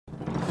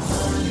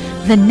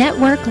The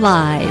Network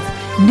Live.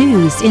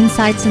 News,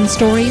 insights, and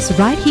stories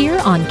right here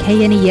on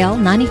KNEL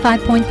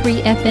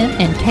 95.3 FM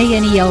and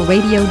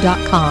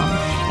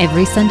KNELradio.com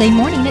every Sunday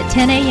morning at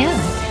 10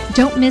 a.m.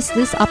 Don't miss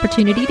this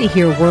opportunity to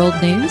hear world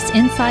news,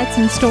 insights,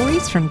 and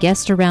stories from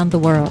guests around the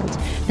world.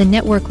 The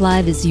Network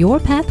Live is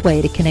your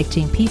pathway to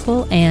connecting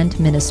people and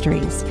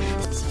ministries.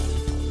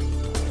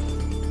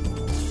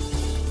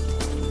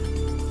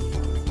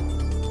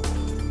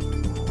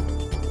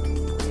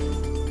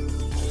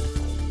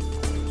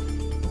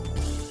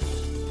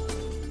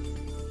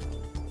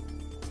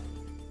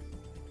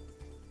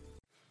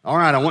 All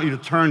right, I want you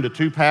to turn to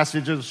two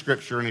passages of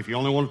Scripture, and if you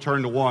only want to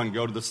turn to one,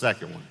 go to the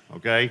second one,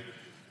 okay?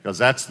 Because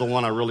that's the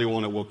one I really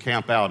we'll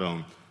camp out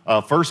on.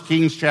 1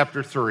 Kings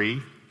chapter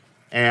 3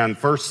 and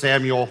 1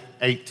 Samuel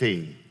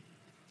 18.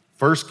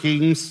 1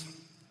 Kings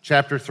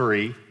chapter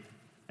 3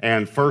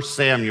 and 1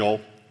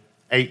 Samuel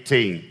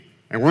 18.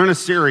 And we're in a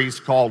series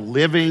called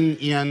Living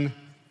in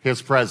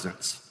His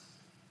Presence.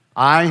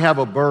 I have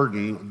a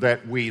burden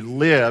that we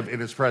live in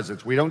His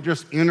presence. We don't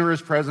just enter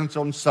His presence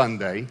on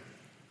Sunday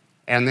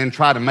and then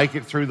try to make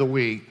it through the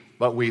week,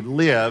 but we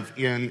live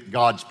in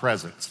God's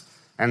presence.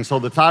 And so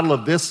the title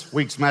of this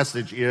week's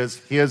message is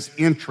His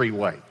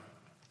Entryway.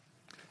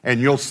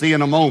 And you'll see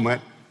in a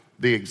moment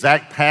the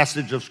exact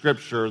passage of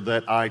Scripture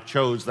that I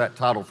chose that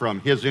title from,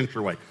 His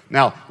Entryway.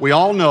 Now, we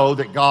all know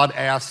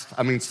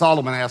that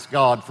Solomon asked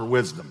God for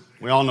wisdom.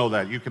 We all know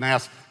that. You can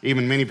ask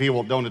even many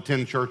people that don't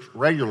attend church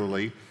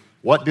regularly,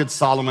 what did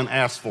Solomon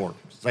ask for?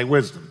 Say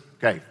wisdom.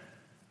 Okay.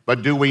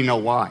 But do we know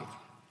why?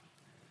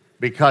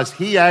 Because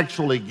he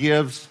actually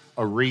gives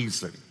a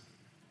reason.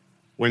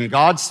 When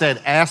God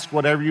said, ask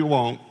whatever you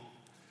want,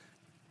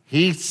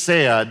 he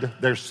said,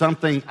 there's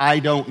something I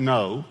don't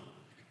know,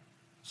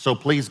 so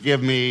please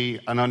give me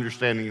an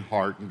understanding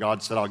heart. And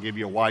God said, I'll give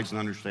you a wise and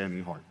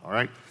understanding heart, all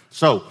right?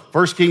 So,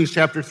 1 Kings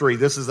chapter 3,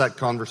 this is that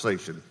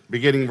conversation,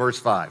 beginning verse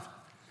 5.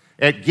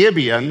 At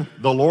Gibeon,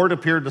 the Lord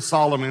appeared to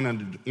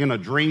Solomon in a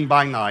dream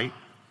by night,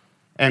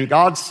 and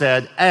God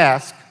said,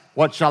 ask,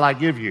 what shall I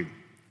give you?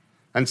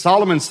 And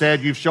Solomon said,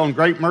 you've shown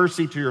great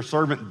mercy to your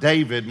servant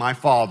David, my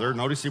father.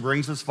 Notice he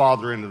brings his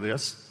father into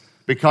this.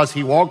 Because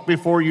he walked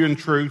before you in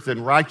truth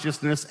and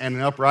righteousness and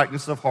in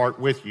uprightness of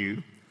heart with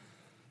you.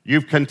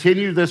 You've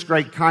continued this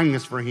great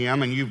kindness for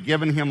him, and you've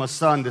given him a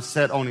son to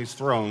sit on his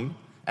throne,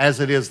 as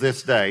it is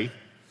this day.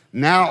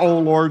 Now, O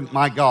Lord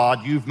my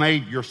God, you've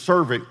made your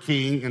servant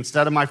king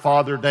instead of my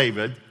father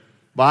David,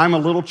 but I'm a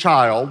little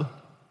child.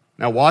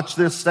 Now watch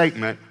this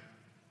statement.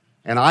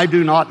 And I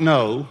do not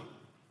know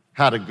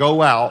how to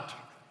go out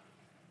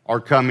or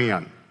come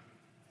in.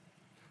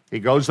 He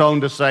goes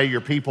on to say,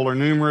 your people are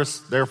numerous,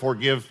 therefore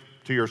give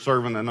to your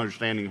servant an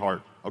understanding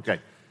heart. Okay,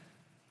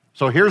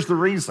 so here's the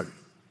reason.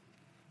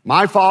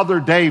 My father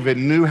David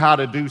knew how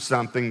to do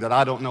something that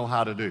I don't know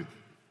how to do.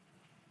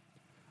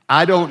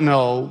 I don't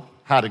know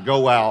how to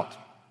go out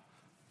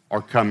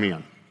or come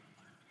in.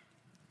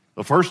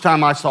 The first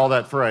time I saw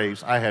that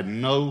phrase, I had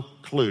no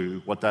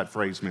clue what that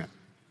phrase meant.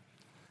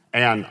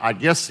 And I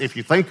guess if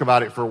you think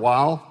about it for a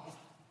while,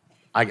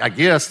 I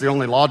guess the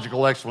only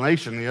logical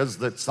explanation is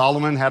that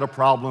Solomon had a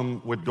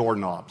problem with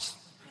doorknobs.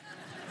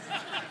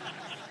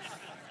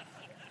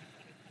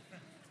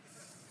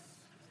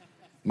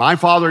 My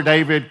father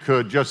David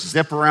could just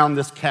zip around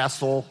this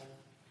castle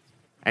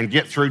and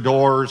get through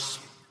doors,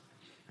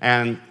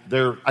 and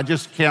I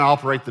just can't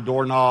operate the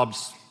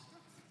doorknobs.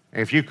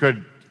 If you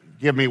could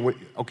give me,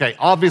 okay,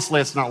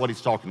 obviously it's not what he's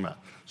talking about.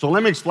 So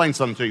let me explain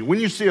something to you. When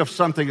you see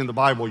something in the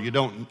Bible you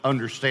don't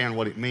understand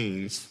what it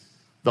means,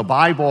 the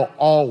Bible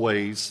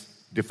always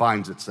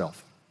defines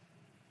itself.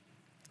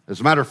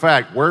 As a matter of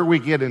fact, where we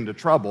get into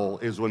trouble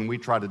is when we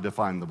try to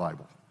define the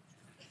Bible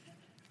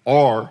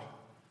or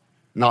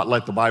not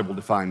let the Bible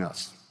define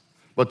us.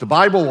 But the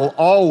Bible will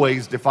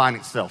always define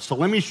itself. So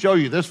let me show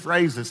you. This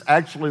phrase is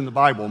actually in the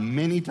Bible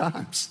many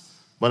times,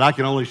 but I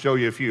can only show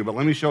you a few. But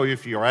let me show you a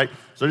few, all right?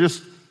 So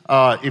just,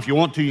 if you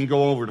want to, you can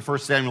go over to 1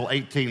 Samuel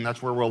 18.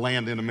 That's where we'll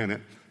land in a minute.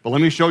 But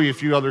let me show you a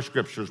few other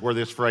scriptures where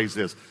this phrase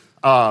is.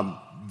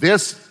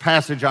 This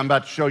passage I'm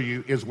about to show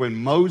you is when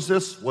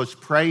Moses was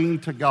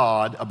praying to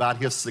God about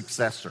his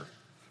successor,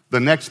 the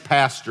next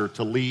pastor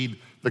to lead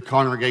the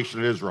congregation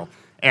of Israel.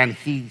 And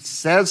he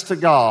says to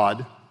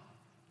God,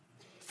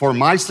 for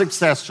my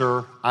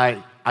successor,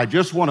 I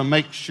just want to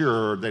make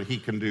sure that he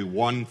can do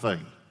one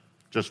thing,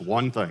 just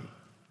one thing.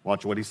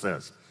 Watch what he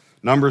says.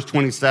 Numbers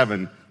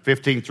 27,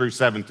 15 through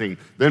 17.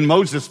 Then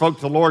Moses spoke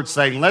to the Lord,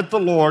 saying, let the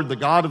Lord, the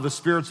God of the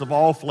spirits of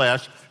all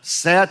flesh,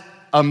 set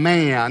a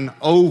man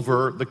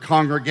over the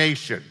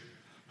congregation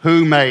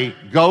who may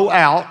go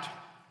out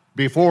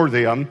before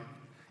them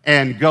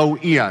and go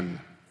in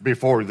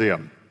before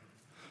them,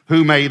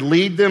 who may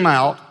lead them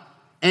out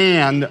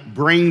and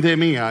bring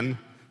them in,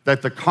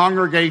 that the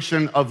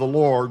congregation of the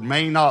Lord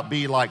may not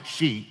be like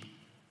sheep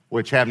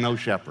which have no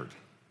shepherd.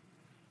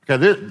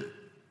 Okay,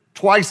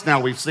 twice now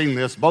we've seen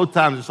this. Both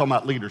times it's talking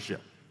about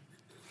leadership.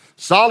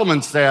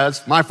 Solomon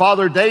says, my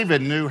father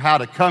David knew how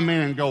to come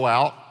in and go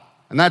out,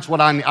 and that's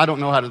what I don't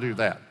know how to do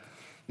that.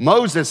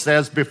 Moses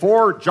says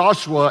before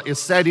Joshua is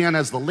set in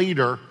as the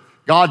leader,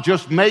 God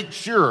just makes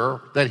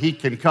sure that he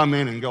can come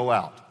in and go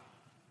out.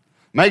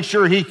 Make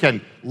sure he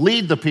can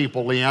lead the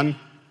people in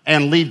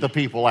and lead the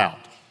people out.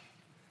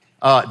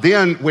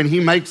 Then when he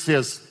makes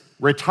his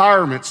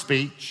retirement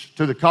speech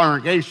to the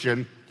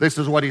congregation, this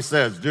is what he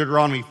says,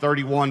 Deuteronomy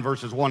 31,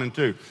 verses 1 and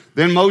 2.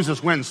 Then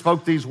Moses went and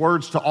spoke these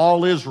words to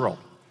all Israel.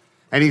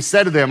 And he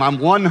said to them, I'm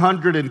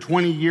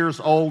 120 years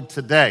old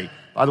today.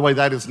 By the way,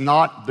 that is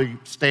not the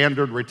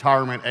standard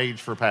retirement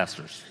age for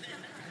pastors.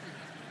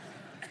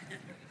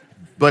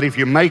 But if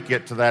you make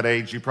it to that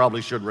age, you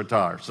probably should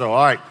retire. So,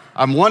 all right,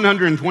 I'm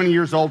 120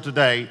 years old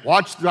today.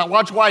 Watch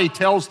why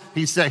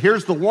he said,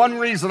 here's the one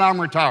reason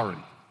I'm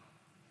retiring.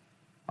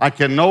 I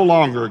can no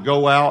longer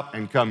go out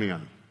and come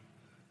in.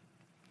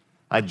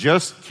 I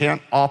just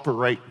can't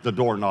operate the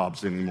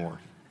doorknobs anymore.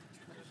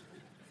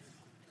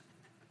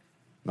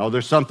 No,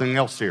 there's something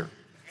else here.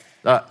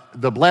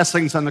 The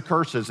blessings and the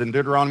curses in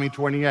Deuteronomy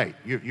 28.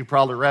 You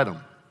probably read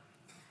them.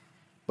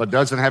 But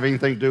doesn't have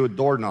anything to do with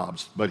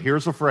doorknobs. But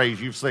here's a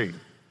phrase you've seen.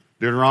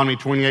 Deuteronomy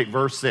 28,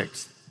 verse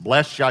 6.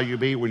 Blessed shall you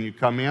be when you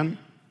come in,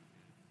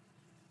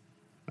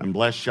 and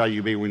blessed shall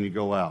you be when you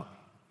go out.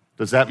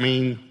 Does that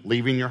mean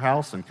leaving your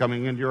house and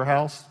coming into your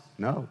house?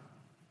 No,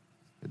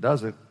 it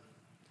doesn't.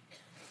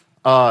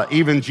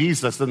 Even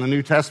Jesus in the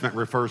New Testament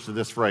refers to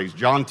this phrase.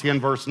 John 10,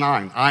 verse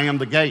 9. I am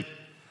the gate.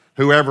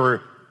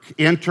 Whoever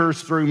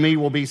enters through me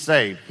will be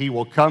saved. He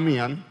will come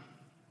in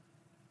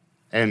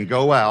and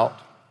go out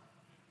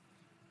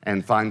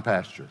and find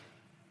pasture.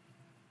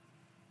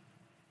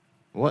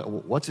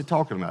 What's it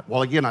talking about?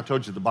 Well, again, I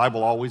told you the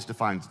Bible always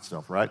defines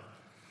itself, right?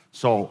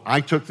 So I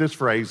took this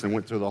phrase and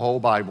went through the whole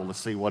Bible to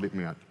see what it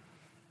meant.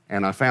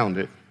 And I found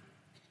it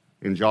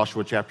in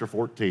Joshua chapter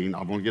 14.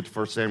 I'm going to get to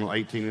 1 Samuel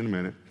 18 in a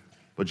minute.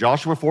 But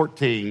Joshua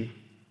 14,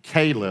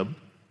 Caleb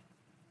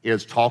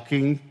is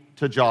talking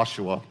to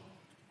Joshua.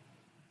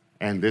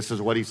 And this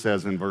is what he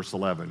says in verse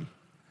 11.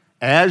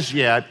 As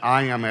yet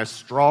I am as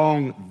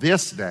strong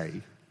this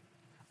day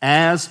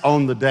as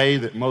on the day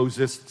that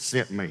Moses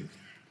sent me.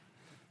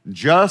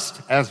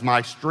 Just as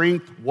my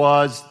strength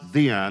was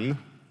then,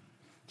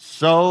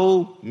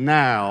 so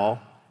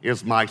now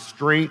is my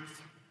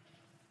strength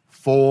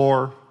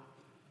for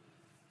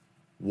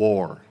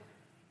war.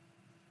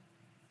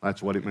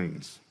 That's what it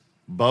means.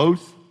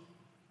 Both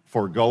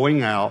for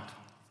going out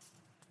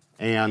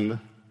and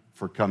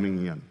for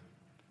coming in.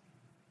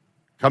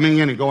 Coming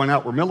in and going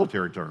out were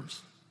military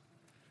terms.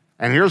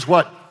 And here's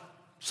what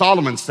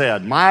Solomon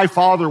said. My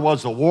father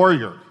was a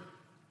warrior.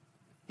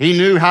 He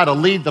knew how to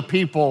lead the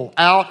people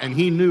out, and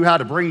he knew how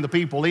to bring the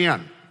people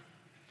in.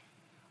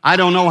 I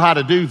don't know how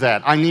to do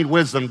that. I need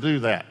wisdom to do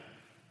that.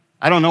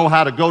 I don't know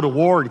how to go to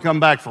war and come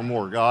back from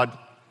war, God.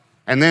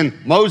 And then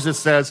Moses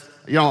says,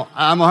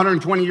 I'm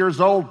 120 years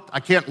old.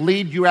 I can't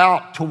lead you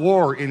out to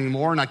war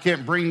anymore, and I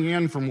can't bring you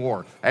in from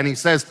war. And he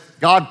says,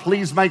 God,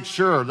 please make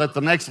sure that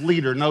the next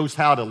leader knows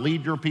how to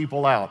lead your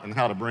people out and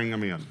how to bring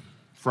them in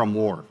from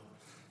war.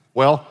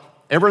 Well,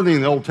 everything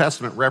in the Old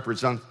Testament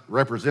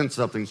represents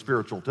something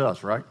spiritual to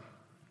us, right?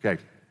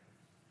 Okay.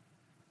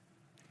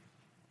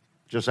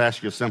 Just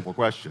ask you a simple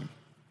question.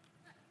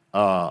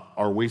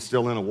 Are we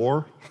still in a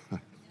war?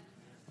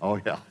 Oh,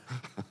 yeah.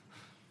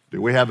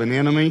 Do we have an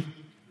enemy?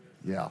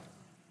 Yeah.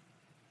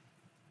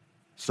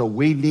 So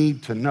we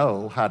need to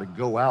know how to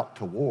go out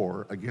to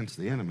war against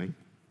the enemy,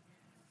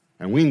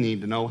 and we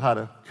need to know how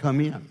to come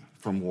in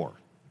from war.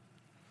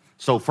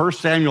 So 1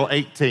 Samuel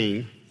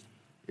 18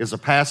 is a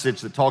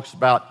passage that talks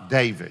about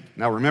David.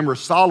 Now remember,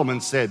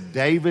 Solomon said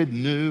David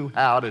knew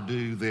how to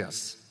do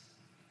this.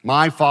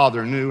 My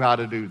father knew how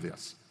to do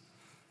this.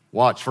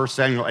 Watch 1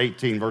 Samuel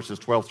 18, verses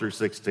 12 through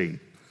 16.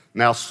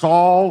 Now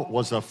Saul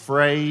was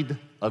afraid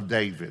of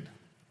David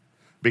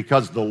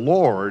because the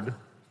Lord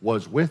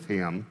was with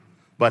him,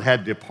 but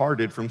had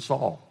departed from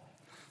Saul.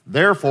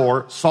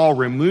 Therefore, Saul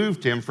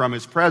removed him from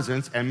his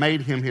presence and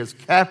made him his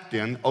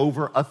captain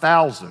over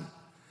 1,000.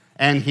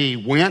 And he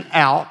went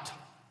out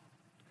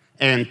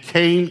and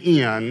came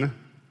in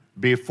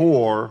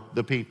before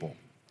the people.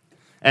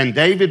 And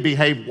David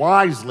behaved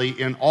wisely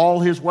in all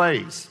his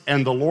ways,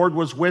 and the Lord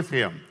was with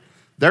him.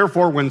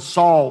 Therefore, when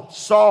Saul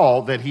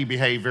saw that he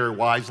behaved very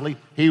wisely,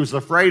 he was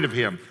afraid of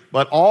him.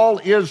 But all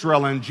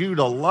Israel and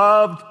Judah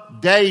loved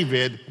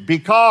David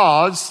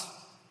because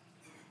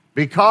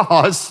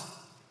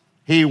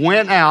he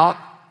went out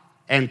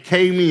and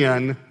came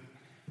in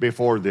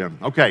before them.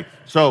 Okay,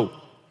 so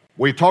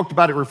we talked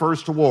about it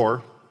refers to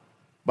war,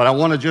 but I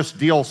want to just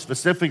deal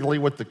specifically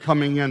with the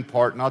coming in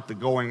part, not the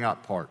going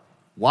out part.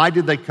 Why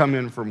did they come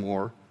in from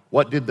war?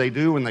 What did they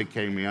do when they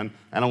came in?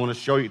 And I want to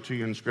show it to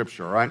you in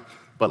Scripture, all right?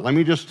 But let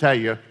me just tell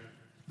you,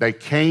 they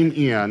came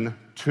in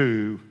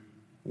to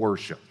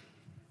worship.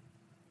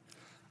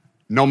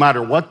 No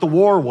matter what the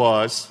war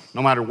was,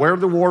 no matter where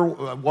the war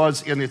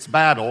was in its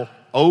battle,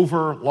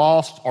 over,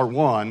 lost, or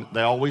won,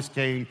 they always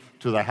came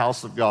to the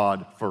house of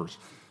God first.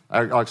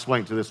 I'll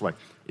explain it to you this way.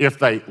 If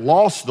they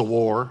lost the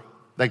war,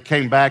 they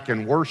came back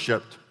and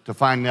worshiped to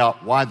find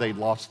out why they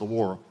lost the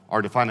war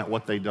or to find out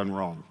what they'd done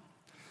wrong.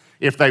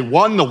 If they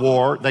won the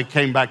war, they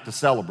came back to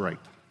celebrate.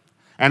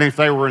 And if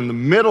they were in the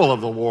middle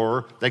of the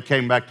war, they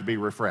came back to be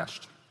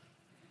refreshed.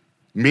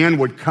 Men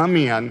would come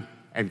in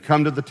and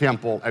come to the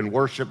temple and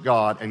worship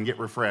God and get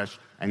refreshed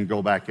and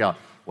go back out.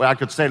 Well, I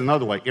could say it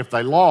another way. If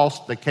they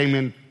lost, they came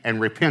in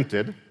and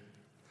repented.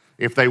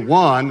 If they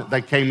won,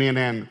 they came in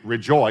and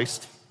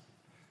rejoiced.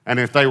 And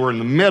if they were in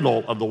the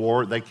middle of the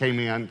war, they came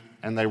in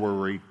and they were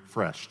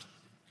refreshed.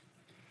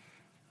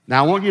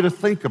 Now, I want you to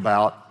think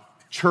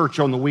about church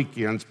on the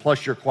weekends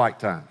plus your quiet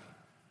time.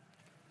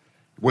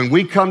 When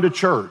we come to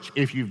church,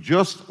 if you've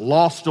just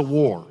lost a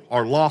war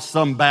or lost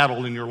some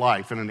battle in your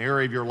life, in an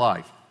area of your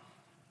life,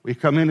 we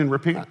come in and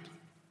repent.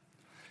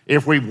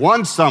 If we've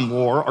won some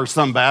war or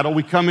some battle,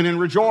 we come in and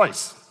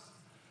rejoice.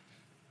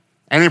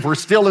 And if we're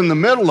still in the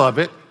middle of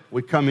it,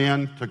 we come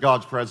in to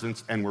God's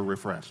presence and we're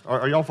refreshed.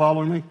 Are y'all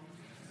following me?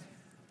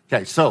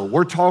 Okay, so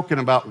we're talking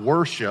about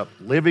worship,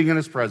 living in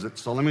His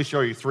presence. So let me show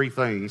you 3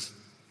 things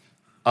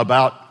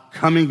about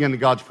coming into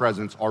God's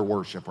presence or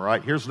worship, all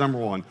right? Here's number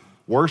 1.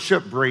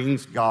 Worship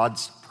brings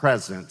God's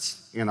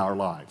presence in our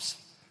lives.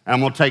 And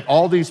I'm going to take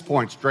all these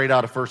points straight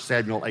out of 1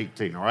 Samuel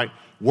 18, all right?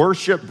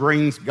 Worship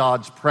brings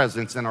God's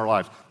presence in our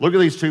lives. Look at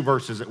these 2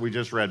 verses that we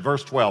just read.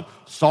 Verse 12,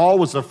 Saul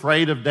was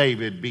afraid of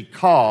David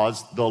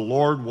because the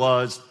Lord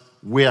was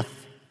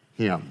with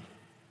him.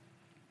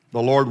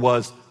 The Lord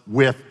was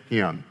with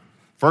him.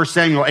 1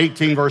 Samuel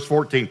 18, verse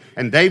 14,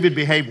 and David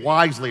behaved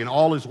wisely in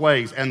all his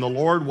ways, and the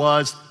Lord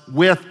was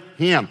with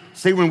him.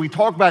 See, when we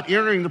talk about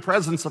entering the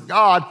presence of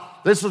God,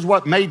 this is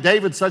what made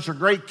David such a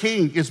great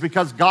king, is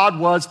because God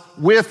was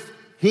with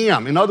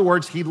him. In other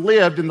words, he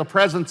lived in the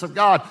presence of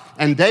God.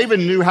 And David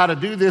knew how to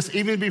do this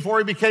even before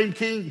he became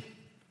king.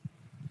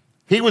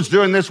 He was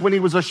doing this when he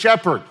was a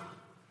shepherd.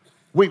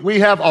 We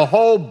have a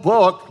whole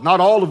book.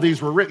 Not all of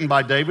these were written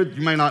by David.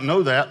 You may not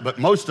know that, but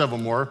most of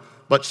them were.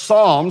 But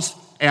Psalms,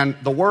 and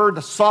the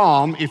word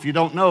psalm, if you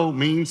don't know,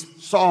 means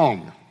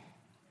song.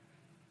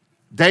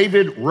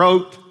 David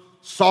wrote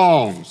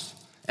songs,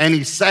 and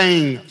he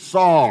sang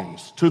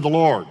songs to the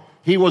Lord.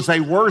 He was a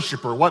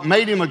worshiper. What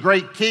made him a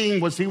great king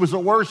was he was a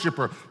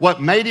worshiper.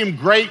 What made him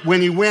great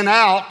when he went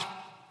out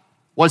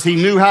was he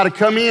knew how to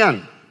come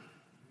in.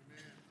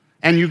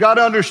 And you got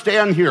to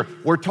understand here,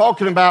 we're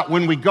talking about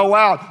when we go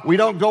out, we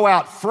don't go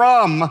out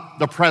from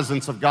the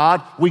presence of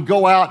God, we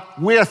go out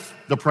with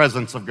the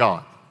presence of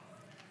God.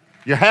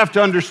 You have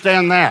to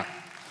understand that.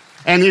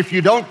 And if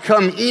you don't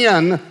come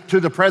in to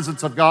the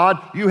presence of God,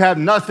 you have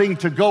nothing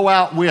to go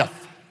out with.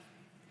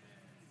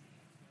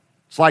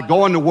 It's like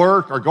going to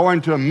work or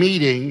going to a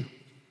meeting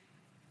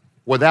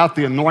without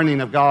the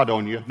anointing of God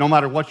on you, no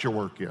matter what your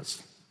work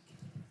is.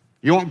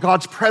 You want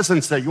God's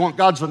presence there. You want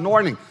God's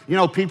anointing. You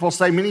know, people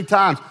say many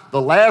times,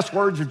 the last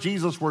words of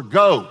Jesus were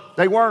go.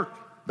 They weren't.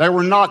 They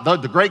were not.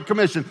 The Great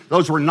Commission,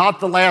 those were not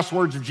the last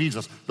words of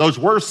Jesus. Those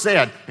were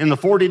said in the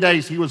 40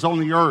 days he was on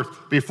the earth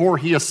before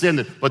he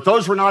ascended. But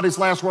those were not his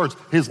last words.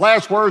 His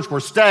last words were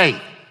stay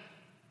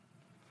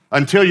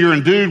until you're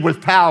endued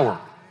with power.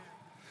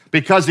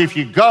 Because if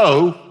you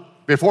go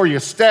before you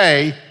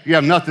stay, you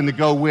have nothing to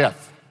go with.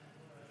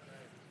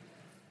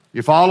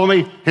 You follow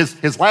me?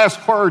 His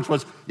last words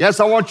was, yes,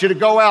 I want you to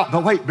go out,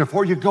 but wait,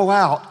 before you go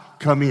out,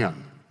 come in.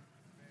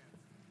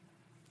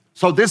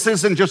 So this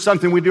isn't just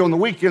something we do on the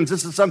weekends.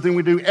 This is something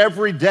we do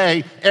every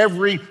day,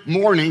 every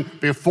morning.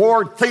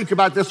 Think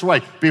about it this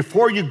way.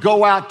 Before you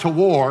go out to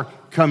war,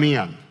 come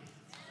in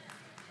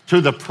to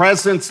the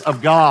presence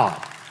of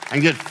God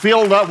and get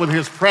filled up with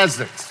His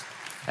presence.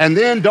 And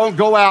then don't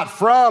go out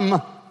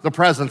from the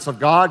presence of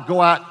God.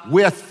 Go out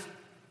with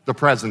the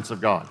presence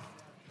of God.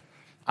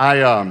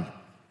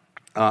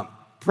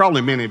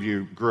 Probably many of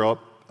you grew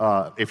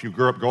up, if you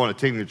grew up going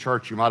attending a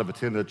church, you might have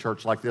attended a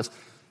church like this.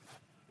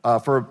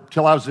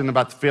 Till I was in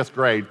about the 5th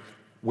grade,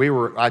 we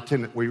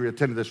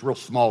attended this real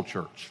small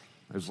church.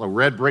 It was a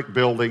red brick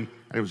building,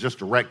 and it was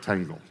just a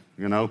rectangle,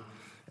 you know.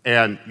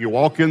 And you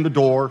walk in the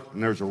door,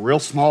 and there's a real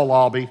small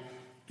lobby,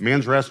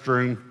 men's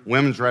restroom,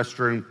 women's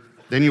restroom.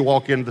 Then you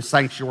walk into the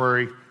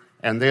sanctuary,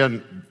 and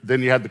then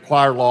you had the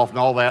choir loft and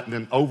all that. And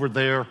then over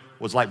there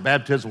was like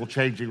baptismal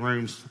changing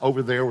rooms.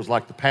 Over there was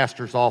like the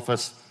pastor's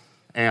office,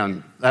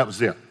 and that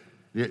was it.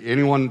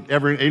 Anyone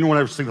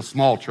ever seen a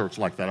small church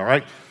like that, all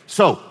right?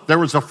 So there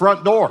was a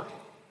front door,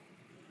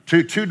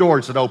 two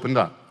doors that opened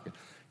up.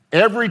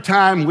 Every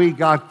time we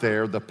got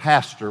there, the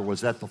pastor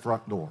was at the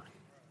front door.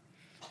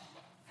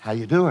 How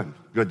you doing?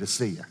 Good to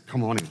see you.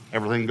 Come on in.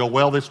 Everything go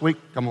well this week?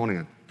 Come on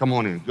in. Come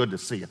on in. Good to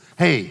see you.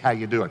 Hey, how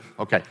you doing?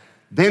 Okay.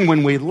 Then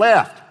when we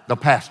left, the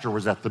pastor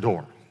was at the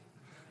door.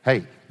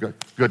 Hey,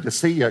 good to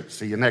see you.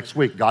 See you next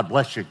week. God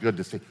bless you. Good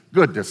to see you.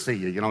 Good to see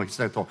you. You know, he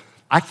said,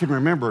 I can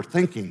remember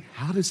thinking,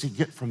 how does he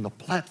get from the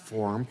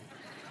platform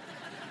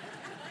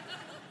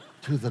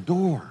to the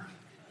door?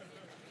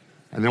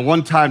 And then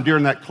one time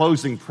during that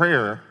closing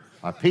prayer,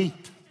 I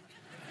peeked.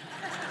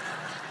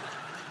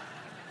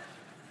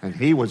 And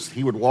he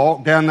would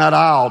walk down that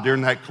aisle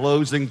during that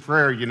closing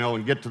prayer, you know,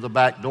 and get to the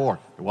back door.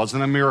 It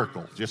wasn't a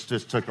miracle.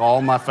 Just took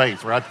all my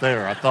faith right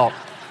there. I thought,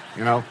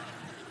 you know.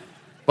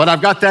 But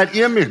I've got that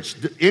image.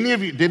 Did any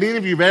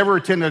of you ever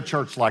attended a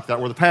church like that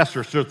where the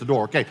pastor stood at the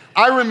door? Okay,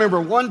 I remember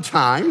one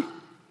time,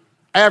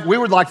 we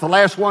were like the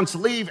last ones to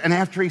leave, and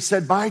after he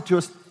said bye to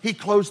us, he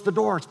closed the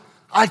doors.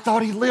 I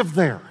thought he lived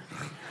there.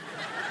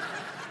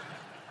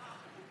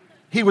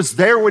 He was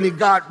there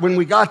when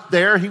we got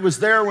there. He was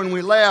there when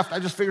we left. I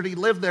just figured he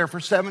lived there for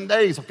 7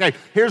 days. Okay,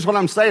 here's what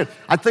I'm saying.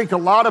 I think a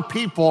lot of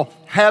people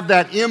have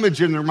that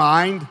image in their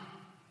mind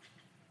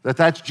that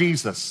that's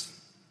Jesus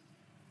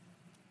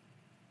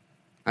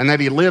and that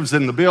he lives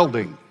in the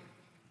building.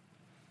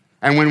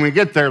 And when we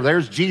get there,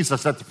 there's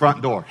Jesus at the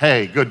front door.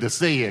 Hey, good to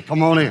see you.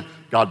 Come on in.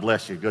 God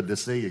bless you. Good to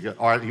see you. Good.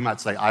 All right, he might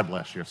say, I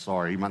bless you.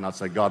 Sorry, he might not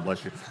say, God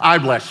bless you. I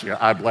bless you.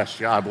 I bless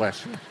you. I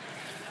bless you.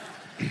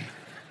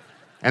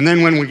 And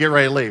then when we get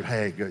ready to leave,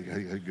 hey,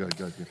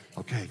 good.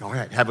 Okay, all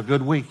right, have a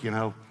good week, you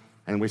know.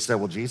 And we said,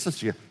 well, Jesus,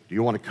 do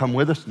you want to come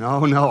with us?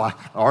 No, I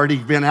already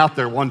been out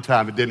there one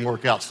time. It didn't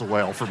work out so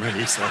well for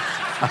me, so.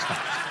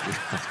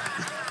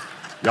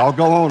 Y'all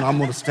go on. I'm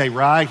going to stay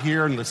right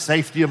here in the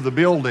safety of the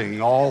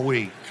building all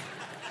week.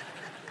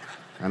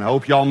 And I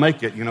hope y'all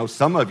make it. You know,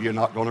 some of you are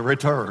not going to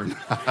return.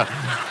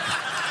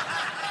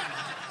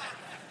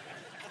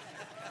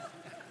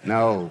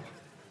 No,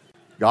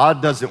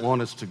 God doesn't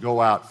want us to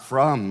go out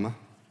from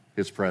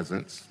his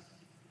presence.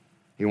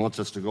 He wants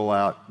us to go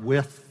out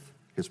with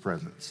his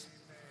presence.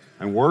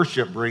 And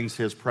worship brings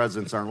his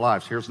presence in our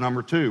lives. Here's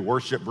number 2.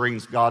 Worship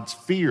brings God's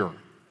fear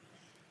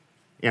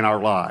in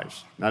our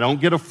lives. Now, don't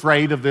get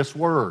afraid of this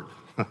word.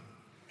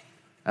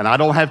 And I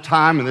don't have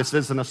time, and this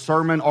isn't a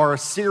sermon or a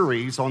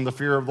series on the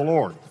fear of the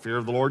Lord. The fear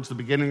of the Lord is the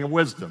beginning of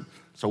wisdom.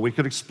 So we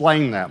could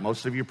explain that.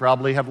 Most of you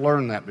probably have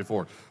learned that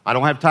before. I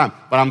don't have time.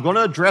 But I'm going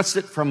to address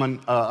it from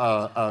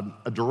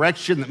a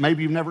direction that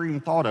maybe you've never even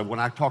thought of when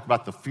I talk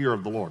about the fear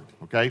of the Lord,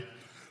 okay?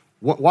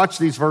 Watch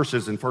these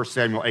verses in 1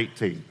 Samuel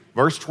 18.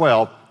 Verse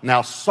 12,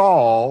 now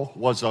Saul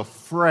was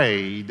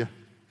afraid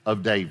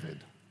of David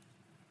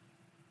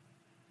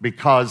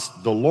because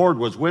the Lord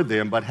was with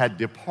him but had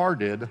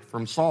departed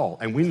from Saul.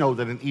 And we know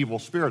that an evil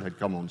spirit had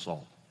come on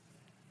Saul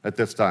at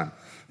this time.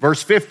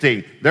 Verse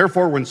 15,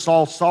 therefore when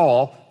Saul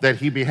saw that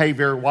he behaved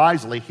very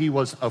wisely, he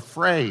was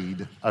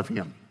afraid of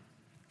him.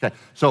 Okay,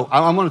 so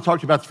I'm going to talk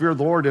to you about the fear of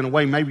the Lord in a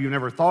way maybe you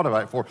never thought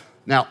about it before.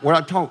 Now,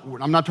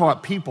 I'm not talking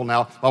about people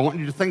now, but I want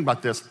you to think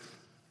about this.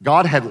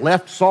 God had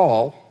left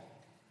Saul,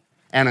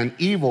 and an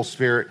evil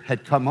spirit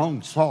had come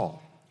on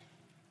Saul.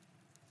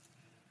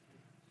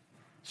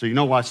 So you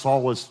know why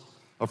Saul was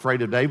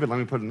afraid of David? Let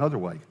me put it another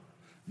way.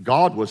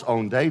 God was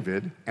on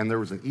David, and there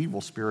was an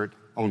evil spirit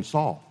on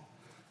Saul.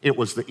 It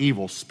was the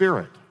evil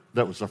spirit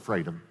that was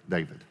afraid of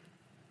David.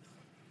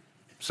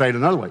 Say it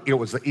another way. It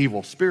was the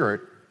evil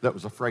spirit that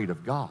was afraid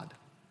of God.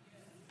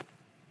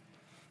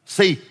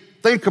 See,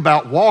 think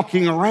about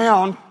walking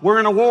around. We're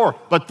in a war,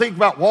 but think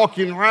about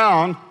walking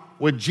around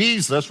with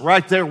Jesus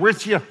right there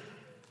with you.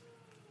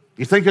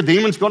 You think a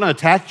demon's going to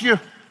attack you? I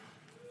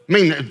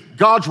mean,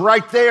 God's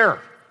right there.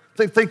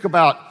 Think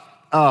about,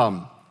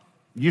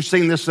 you've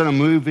seen this in a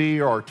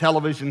movie or a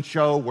television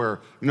show where,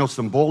 you know,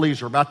 some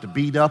bullies are about to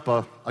beat up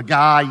a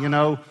guy, you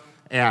know,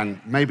 and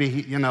maybe,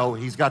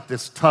 he's got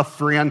this tough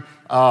friend.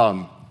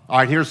 All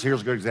right, here's a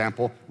good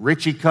example.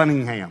 Richie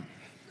Cunningham.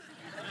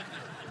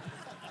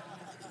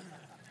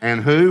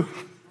 And who?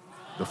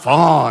 The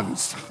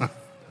Fonz.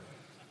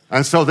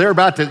 And so they're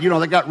about to,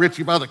 they got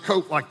Richie by the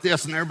coat like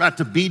this, and they're about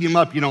to beat him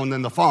up, and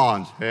then the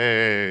Fonz,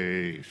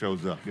 hey,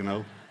 shows up,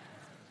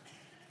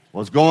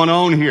 What's going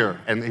on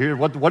here? And here,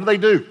 what do they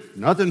do?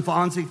 Nothing,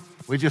 Fonzie.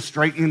 We just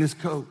straighten his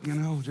coat,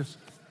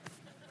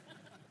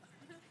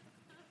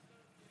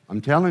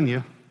 I'm telling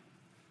you,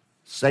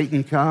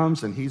 Satan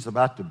comes and he's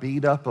about to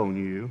beat up on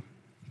you,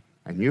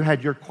 and you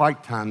had your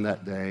quiet time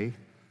that day,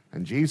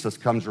 and Jesus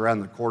comes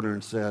around the corner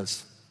and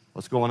says,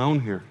 what's going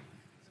on here?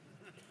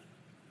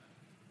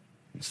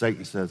 And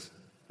Satan says,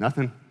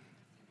 nothing,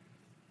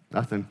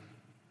 and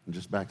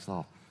just backs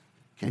off.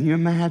 Can you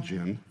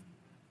imagine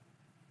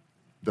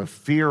the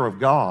fear of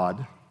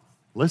God?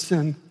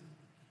 Listen,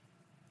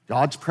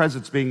 God's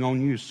presence being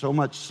on you so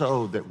much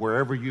so that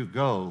wherever you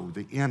go,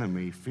 the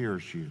enemy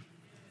fears you.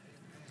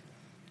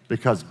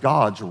 Because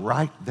God's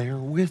right there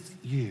with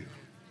you.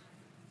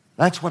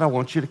 That's what I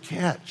want you to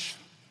catch.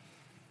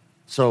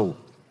 So,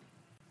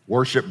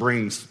 worship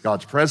brings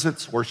God's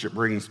presence. Worship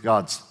brings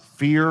God's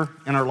fear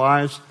in our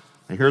lives.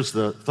 And here's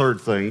the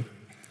third thing.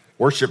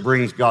 Worship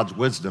brings God's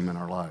wisdom in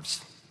our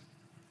lives.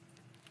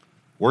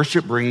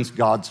 Worship brings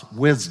God's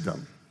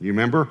wisdom. You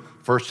remember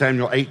 1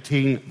 Samuel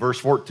 18, verse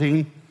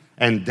 14?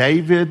 And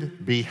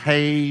David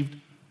behaved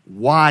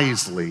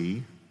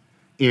wisely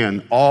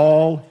in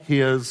all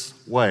his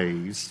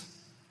ways,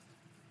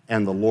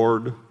 and the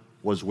Lord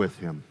was with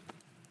him.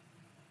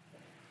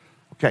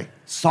 Okay,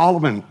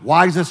 Solomon,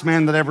 wisest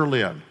man that ever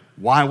lived.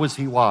 Why was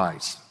he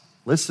wise?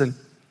 Listen,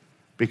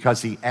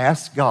 because he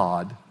asked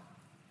God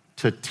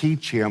to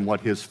teach him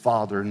what his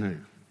father knew.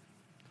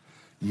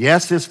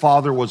 Yes, his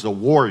father was a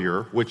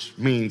warrior, which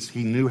means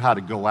he knew how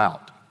to go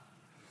out.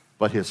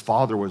 But his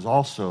father was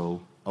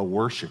also a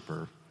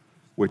worshiper,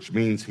 which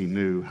means he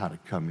knew how to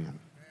come in.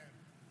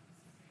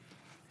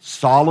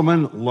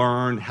 Solomon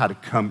learned how to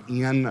come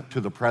in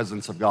to the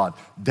presence of God.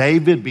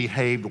 David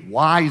behaved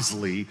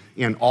wisely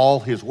in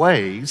all his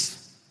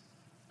ways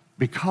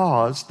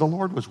because the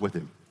Lord was with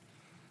him.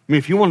 I mean,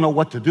 if you want to know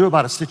what to do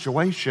about a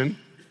situation,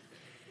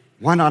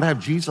 why not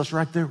have Jesus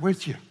right there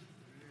with you?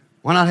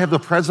 Why not have the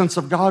presence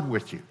of God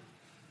with you?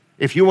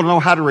 If you want to know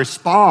how to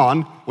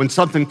respond when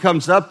something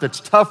comes up that's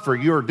tough for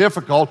you or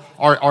difficult,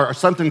 or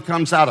something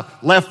comes out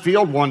of left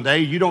field one day,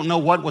 you don't know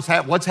what's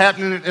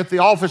happening at the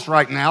office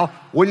right now,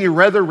 wouldn't you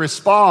rather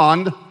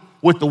respond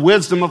with the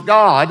wisdom of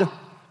God?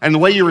 And the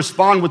way you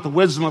respond with the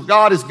wisdom of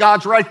God is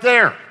God's right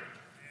there.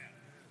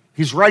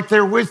 He's right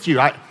there with you.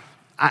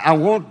 I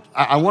want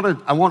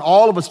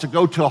all of us to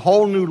go to a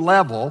whole new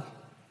level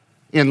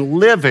in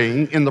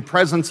living in the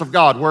presence of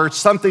God, where it's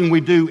something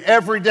we do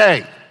every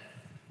day.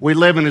 We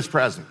live in his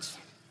presence.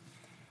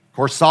 Of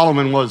course,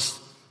 Solomon was,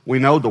 we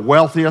know, the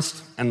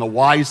wealthiest and the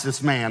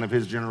wisest man of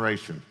his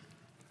generation.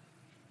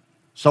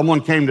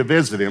 Someone came to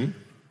visit him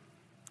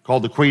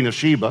called the Queen of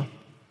Sheba,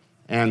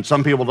 and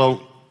some people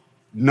don't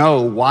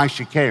know why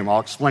she came. I'll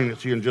explain it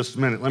to you in just a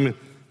minute.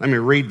 Let me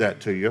read that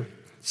to you.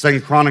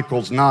 2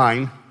 Chronicles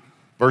 9,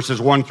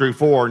 verses 1 through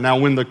 4. Now,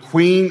 when the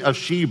Queen of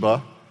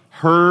Sheba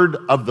heard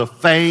of the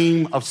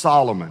fame of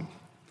Solomon,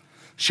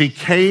 she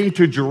came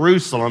to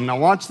Jerusalem. Now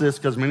watch this,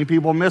 because many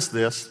people miss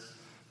this,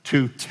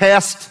 to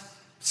test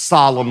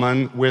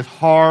Solomon with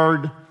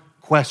hard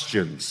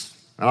questions.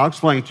 And I'll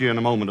explain to you in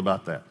a moment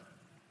about that.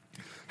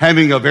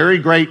 Having a very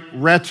great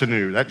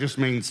retinue, that just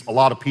means a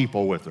lot of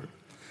people with her.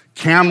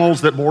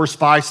 Camels that bore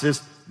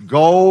spices,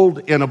 gold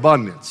in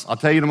abundance. I'll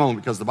tell you in a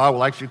moment, because the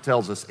Bible actually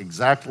tells us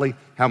exactly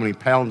how many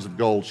pounds of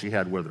gold she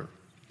had with her.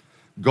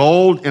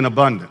 Gold in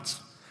abundance,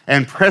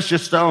 and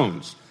precious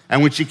stones.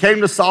 And when she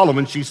came to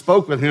Solomon, she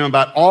spoke with him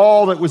about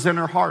all that was in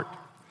her heart.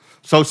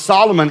 So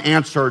Solomon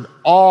answered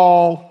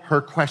all her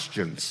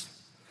questions.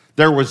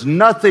 There was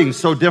nothing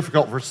so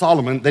difficult for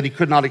Solomon that he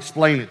could not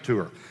explain it to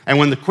her. And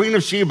when the Queen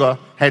of Sheba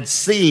had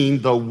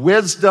seen the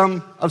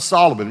wisdom of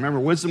Solomon, remember,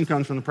 wisdom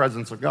comes from the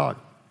presence of God.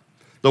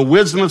 The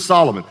wisdom of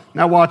Solomon.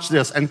 Now watch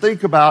this, and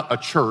think about a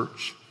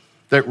church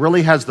that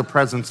really has the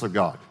presence of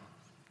God.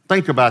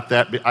 Think about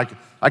that.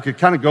 I could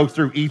kind of go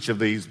through each of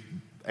these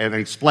and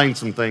explain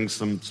some things,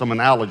 some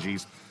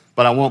analogies,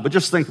 but I won't. But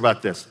just think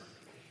about this.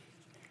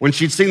 When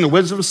she'd seen the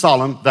wisdom of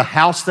Solomon, the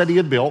house that he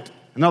had built,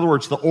 in other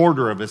words, the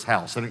order of his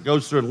house, and it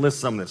goes through and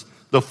lists some of this.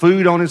 The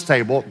food on his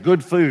table,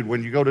 good food.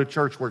 When you go to a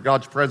church where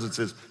God's presence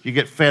is, you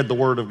get fed the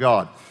word of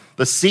God.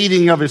 The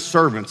seating of his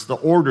servants, the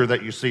order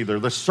that you see there,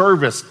 the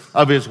service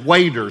of his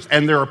waiters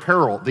and their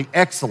apparel, the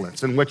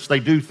excellence in which they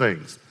do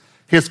things,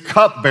 his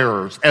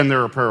cupbearers and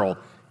their apparel.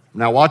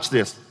 Now watch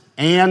this.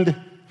 And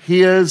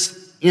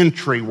his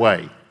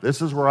entryway.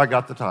 This is where I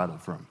got the title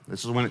from.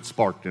 This is when it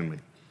sparked in me.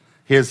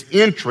 His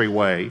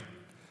entryway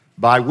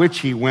by which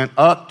he went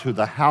up to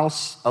the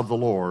house of the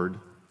Lord,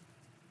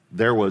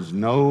 there was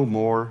no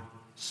more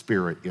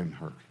spirit in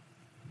her,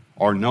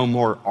 or no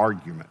more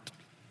argument.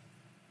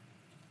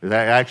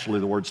 Actually,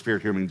 the word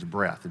spirit here means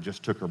breath. It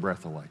just took her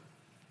breath away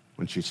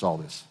when she saw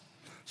this.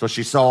 So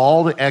she saw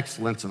all the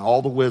excellence and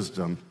all the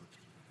wisdom,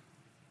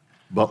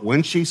 but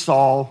when she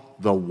saw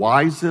the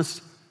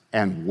wisest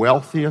and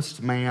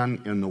wealthiest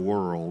man in the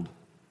world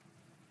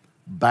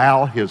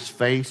bow his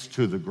face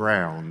to the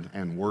ground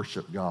and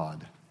worship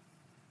God,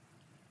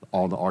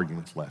 all the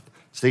arguments left.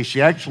 See,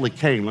 she actually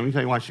came. Let me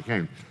tell you why she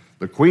came.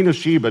 The Queen of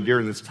Sheba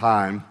during this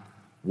time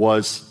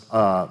was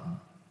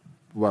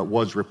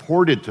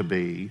reported to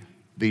be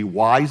the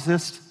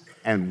wisest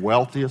and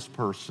wealthiest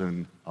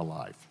person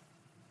alive.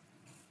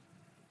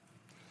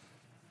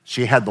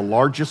 She had the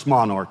largest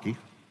monarchy.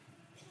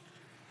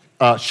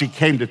 She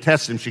came to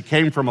test him. She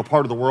came from a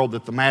part of the world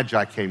that the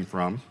Magi came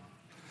from.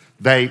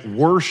 They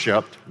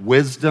worshiped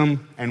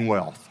wisdom and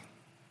wealth,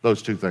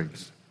 those two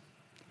things.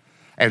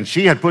 And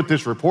she had put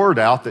this report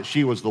out that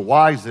she was the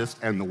wisest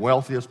and the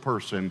wealthiest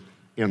person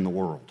in the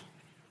world.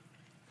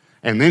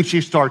 And then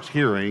she starts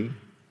hearing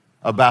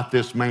about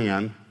this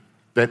man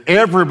that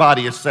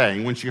everybody is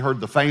saying, when she heard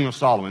the fame of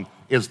Solomon,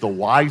 is the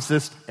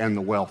wisest and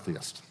the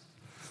wealthiest.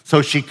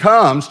 So she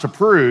comes to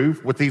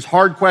prove with these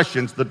hard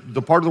questions, the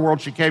part of the world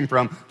she came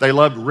from, they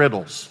loved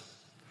riddles.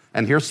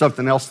 And here's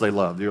something else they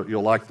loved.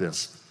 You'll like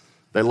this.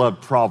 They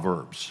loved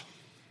Proverbs.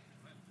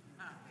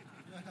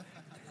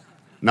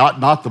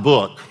 Not the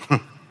book.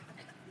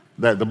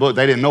 The book,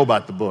 they didn't know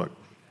about the book.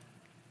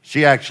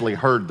 She actually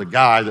heard the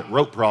guy that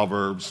wrote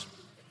Proverbs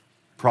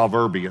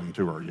proverbian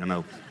to her, you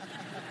know.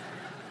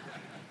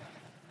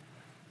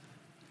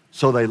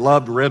 So they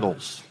loved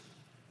riddles.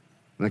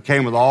 And they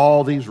came with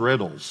all these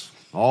riddles,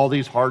 all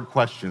these hard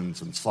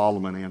questions, and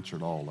Solomon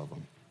answered all of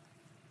them.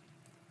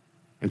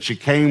 And she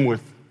came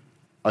with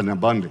an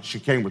abundance.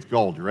 She came with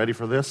gold. You ready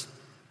for this?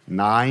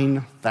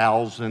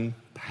 9,000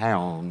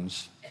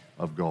 pounds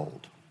of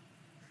gold.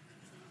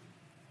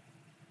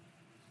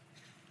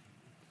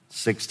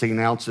 16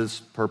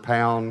 ounces per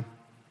pound,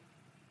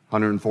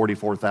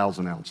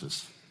 144,000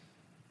 ounces.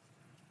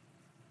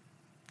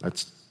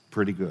 That's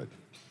pretty good.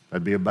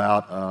 That'd be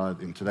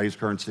about, in today's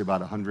currency,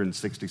 about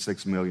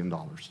 $166 million.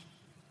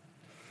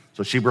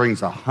 So she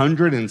brings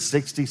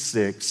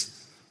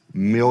 $166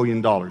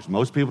 million.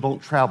 Most people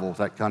don't travel with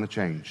that kind of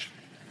change.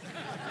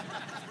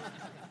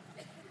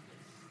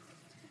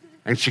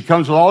 And she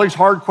comes with all these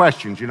hard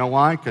questions. You know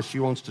why? Because she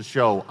wants to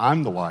show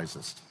I'm the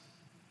wisest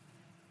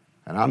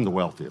and I'm the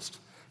wealthiest.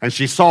 And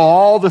she saw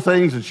all the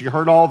things and she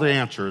heard all the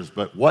answers,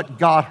 but what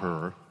got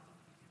her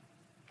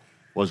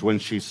was when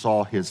she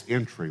saw his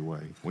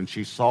entryway, when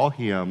she saw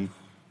him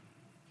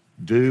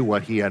do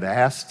what he had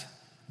asked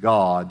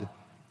God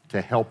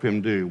to help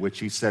him do, which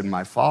he said,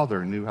 my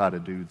father knew how to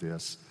do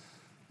this,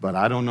 but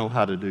I don't know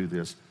how to do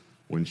this.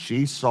 When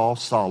she saw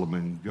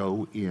Solomon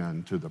go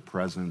into the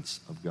presence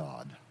of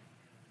God,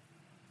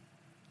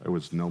 there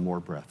was no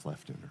more breath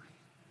left in her.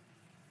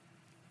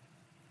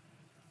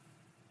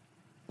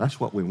 That's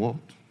what we want.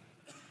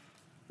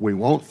 We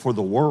want for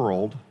the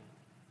world,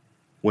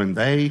 when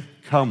they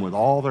come with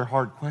all their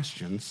hard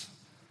questions,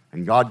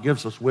 and God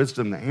gives us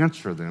wisdom to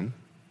answer them,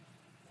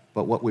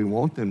 but what we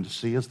want them to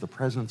see is the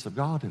presence of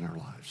God in our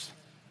lives.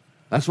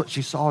 That's what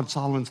she saw in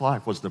Solomon's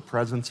life, was the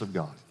presence of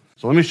God.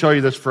 So let me show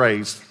you this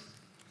phrase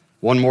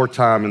one more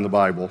time in the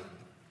Bible,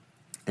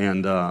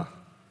 and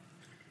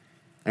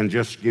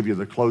just give you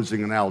the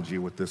closing analogy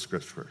with this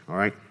scripture, all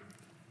right?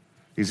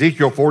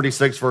 Ezekiel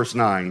 46, verse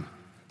 9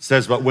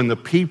 says, but when the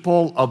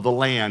people of the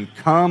land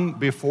come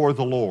before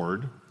the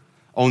Lord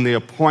on the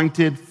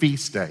appointed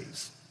feast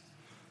days,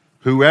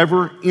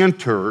 whoever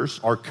enters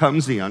or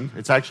comes in,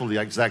 it's actually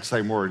the exact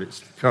same word,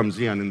 it comes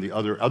in the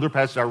other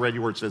passage I read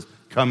you where it says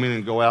come in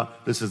and go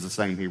out, this is the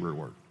same Hebrew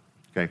word,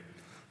 okay?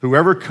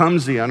 Whoever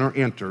comes in or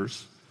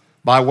enters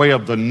by way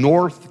of the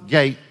north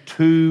gate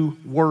to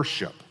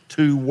worship,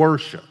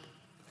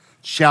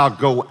 shall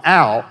go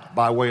out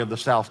by way of the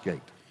south gate.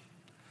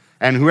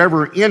 And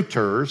whoever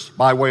enters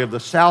by way of the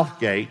south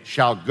gate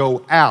shall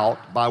go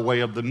out by way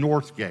of the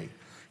north gate.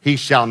 He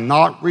shall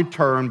not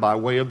return by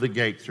way of the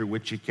gate through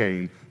which he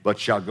came, but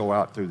shall go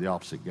out through the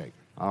opposite gate.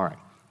 All right,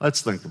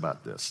 let's think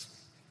about this.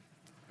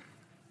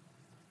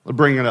 Let's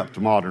bring it up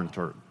to modern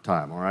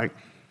time, all right?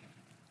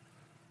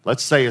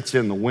 Let's say it's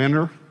in the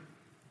winter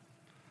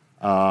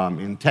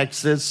in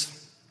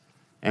Texas,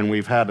 and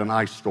we've had an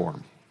ice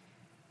storm.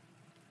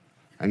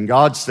 And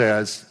God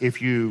says,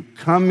 if you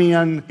come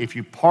in, if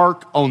you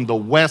park on the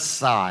west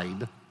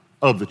side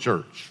of the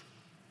church,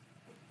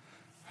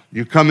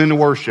 you come into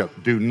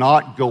worship, do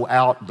not go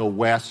out the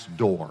west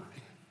door,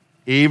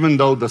 even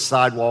though the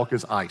sidewalk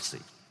is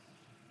icy,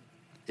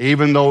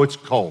 even though it's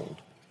cold,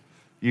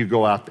 you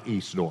go out the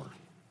east door.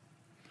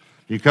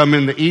 You come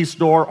in the east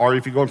door, or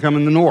if you're going to come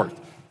in the north,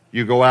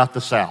 you go out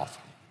the south.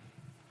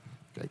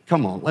 Okay,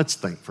 come on, let's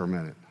think for a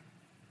minute.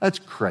 That's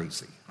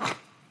crazy,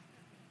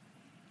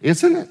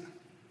 isn't it?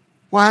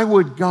 Why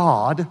would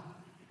God,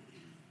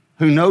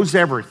 who knows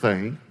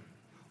everything,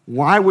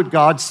 why would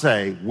God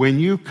say,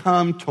 when you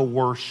come to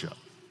worship,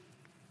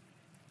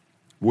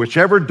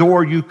 whichever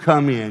door you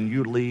come in,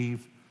 you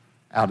leave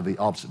out of the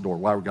opposite door?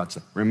 Why would God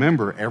say?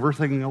 Remember,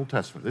 everything in the Old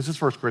Testament, this is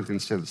 1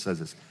 Corinthians 10 that says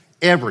this,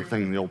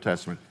 everything in the Old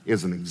Testament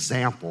is an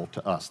example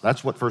to us.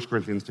 That's what 1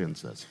 Corinthians 10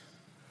 says.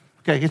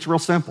 Okay, it's real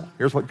simple.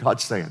 Here's what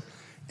God's saying.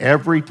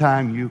 Every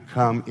time you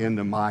come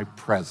into my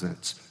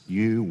presence,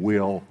 you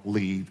will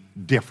leave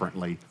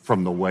differently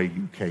from the way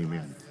you came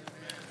in.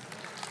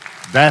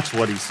 That's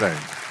what he's saying.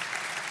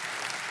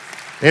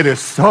 It is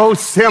so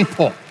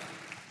simple.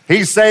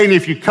 He's saying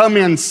if you come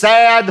in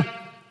sad,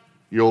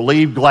 you'll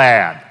leave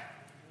glad.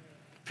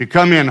 If you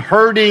come in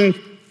hurting,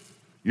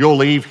 you'll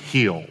leave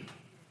healed.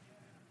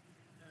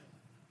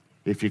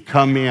 If you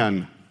come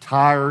in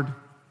tired,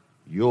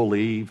 you'll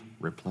leave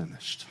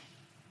replenished.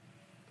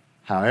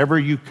 However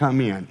you come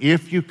in,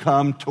 if you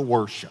come to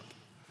worship,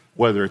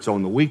 whether it's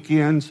on the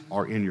weekends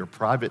or in your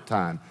private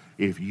time,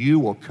 if you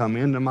will come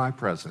into my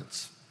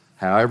presence,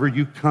 however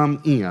you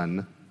come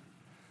in,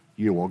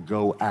 you will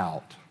go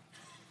out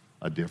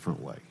a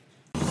different way.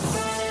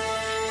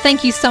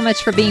 Thank you so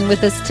much for being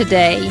with us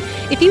today.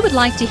 If you would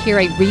like to hear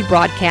a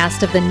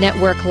rebroadcast of the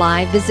Network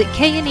Live, visit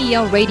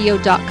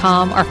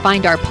knelradio.com or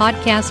find our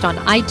podcast on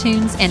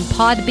iTunes and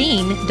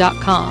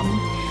podbean.com.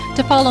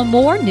 To follow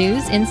more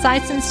news,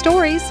 insights, and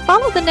stories,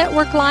 follow the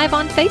Network Live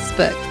on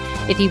Facebook.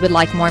 If you would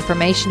like more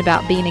information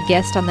about being a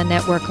guest on the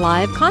Network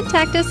Live,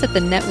 contact us at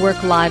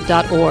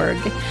thenetworklive.org.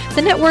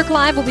 The Network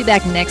Live will be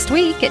back next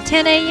week at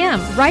 10 a.m.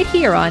 right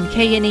here on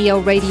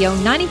KNEL Radio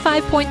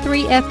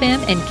 95.3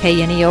 FM and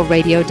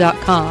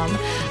knelradio.com.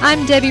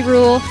 I'm Debbie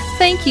Rule.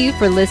 Thank you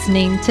for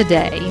listening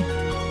today.